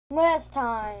Last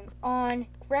time on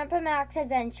Grandpa Mac's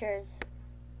Adventures,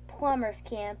 Plumber's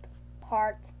Camp,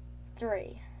 Part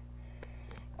 3.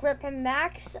 Grandpa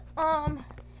Max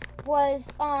was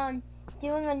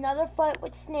doing another fight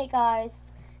with Snake Eyes,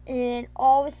 and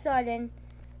all of a sudden,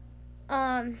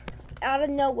 out of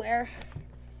nowhere,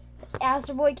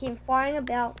 Astro Boy came flying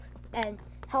about and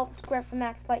helped Grandpa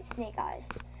Max fight Snake Eyes.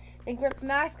 Then Grandpa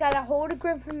Max got a hold of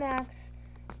Grandpa Max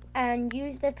and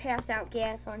used the pass out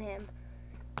gas on him.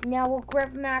 Now will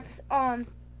Grandpa Max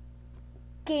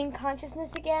gain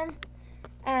consciousness again?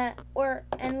 And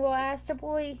will Astro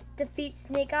Boy defeat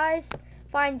Snake Eyes?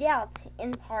 Find out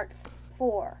in Part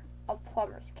 4 of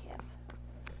Plumber's Camp.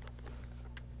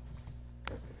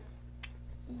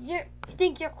 You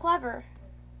think you're clever?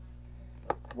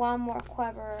 One more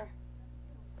clever.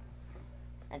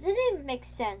 That didn't even make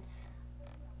sense.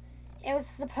 It was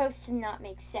supposed to not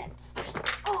make sense.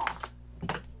 Oh.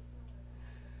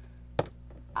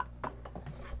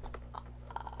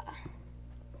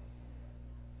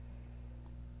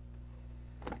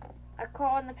 I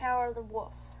call on the power of the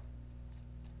wolf.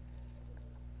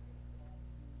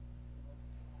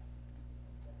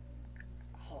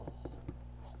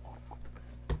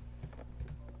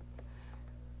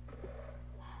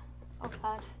 Oh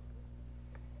God.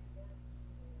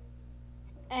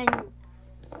 And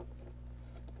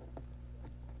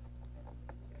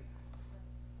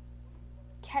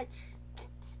catch.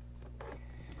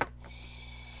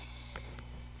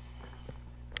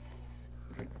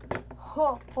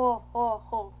 Ho ho ho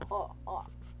ho ho ho.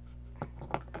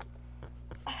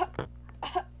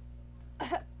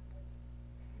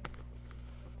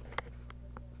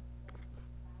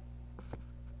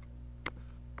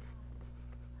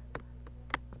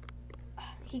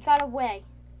 He got away.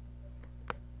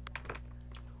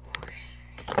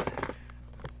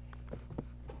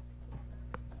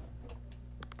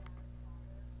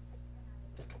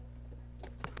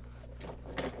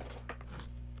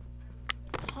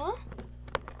 Huh?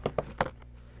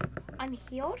 I'm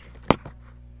healed?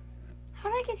 How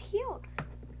did I get healed?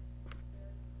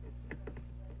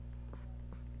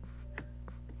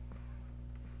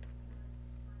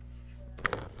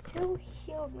 Who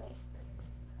healed me?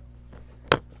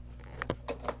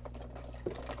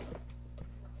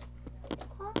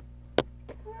 Huh?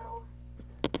 Who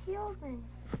healed me?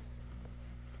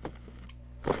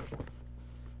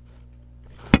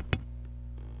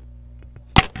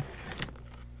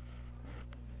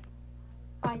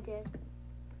 I did.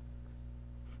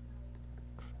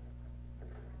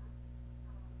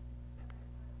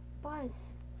 Buzz.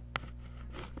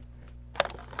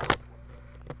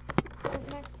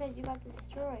 Like Max said, you got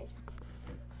destroyed.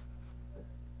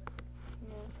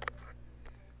 No.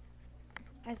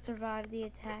 I survived the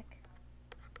attack.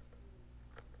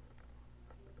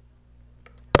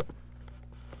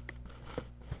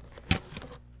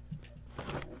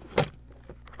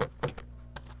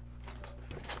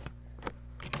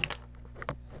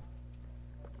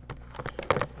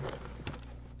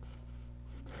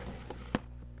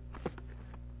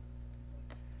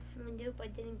 Nope, I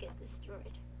didn't get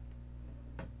destroyed.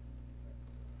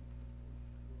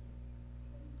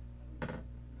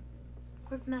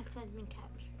 Quick Max has been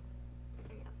captured.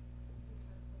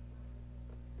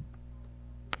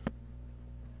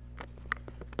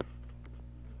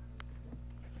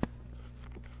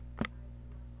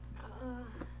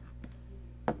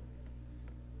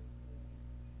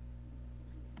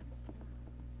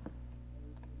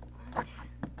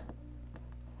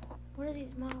 What are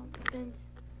these model defense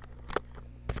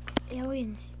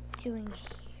aliens doing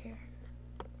here?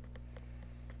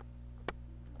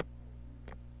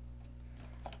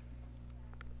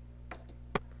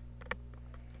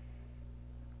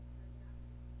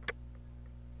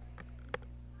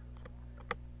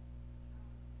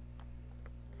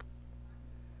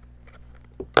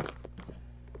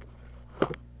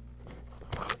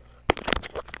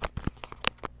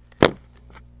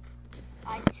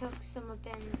 I took some of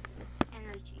Ben's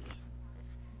energy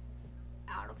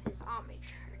out of his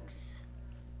Omnitrix.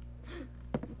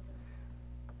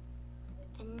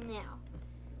 And now,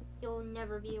 you'll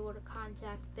never be able to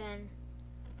contact Ben.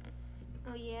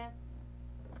 Oh yeah?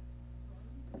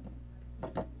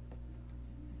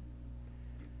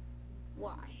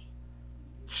 Why?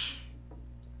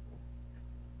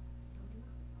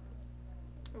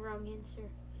 Wrong answer.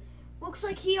 Looks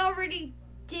like he already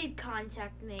did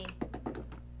contact me.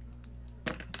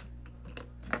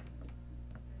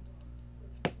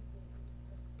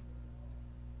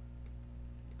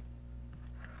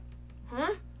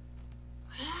 Huh?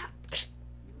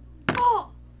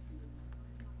 Oh!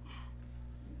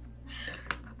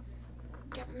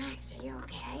 Max, are you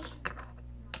okay?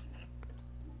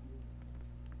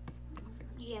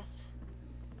 Yes.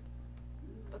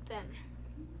 But Ben.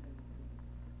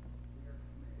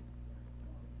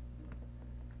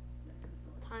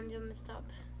 Time's almost up.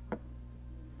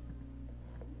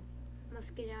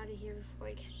 Let's get out of here before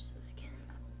he catches us again.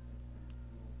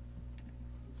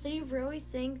 So you really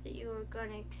think that you are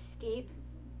gonna escape?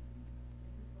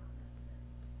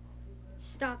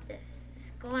 Stop this. This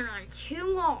is going on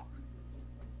too long.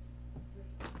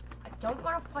 I don't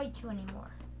want to fight you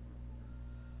anymore.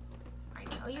 I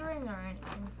know you're in there,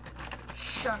 Anakin.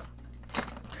 Shut up.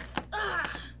 Ugh.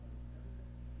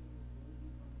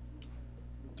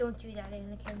 Don't do that,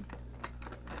 Anakin.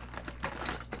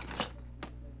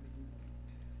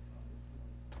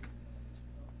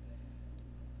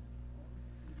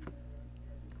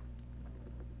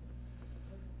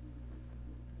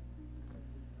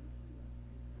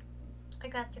 I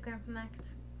got you, Grandpa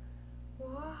Max.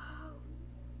 Whoa.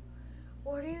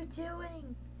 What are you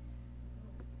doing?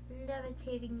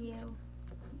 Levitating you.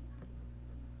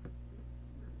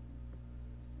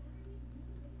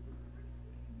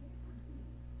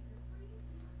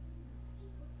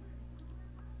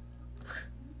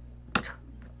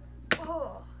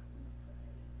 Oh.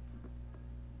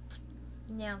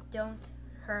 Now don't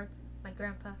hurt my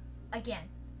grandpa again.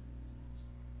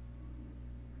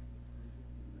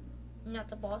 Not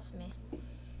the boss man.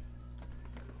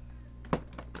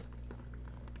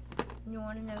 You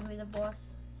want to know who the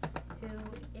boss? Who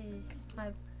is my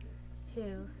who?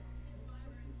 You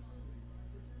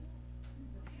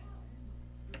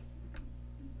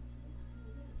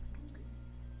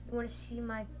want to see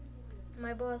my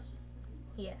boss?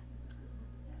 Yeah.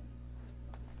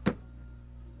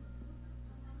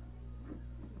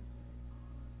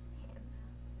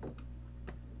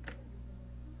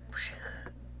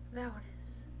 Now it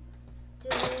is.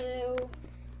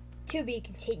 To be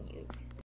continued.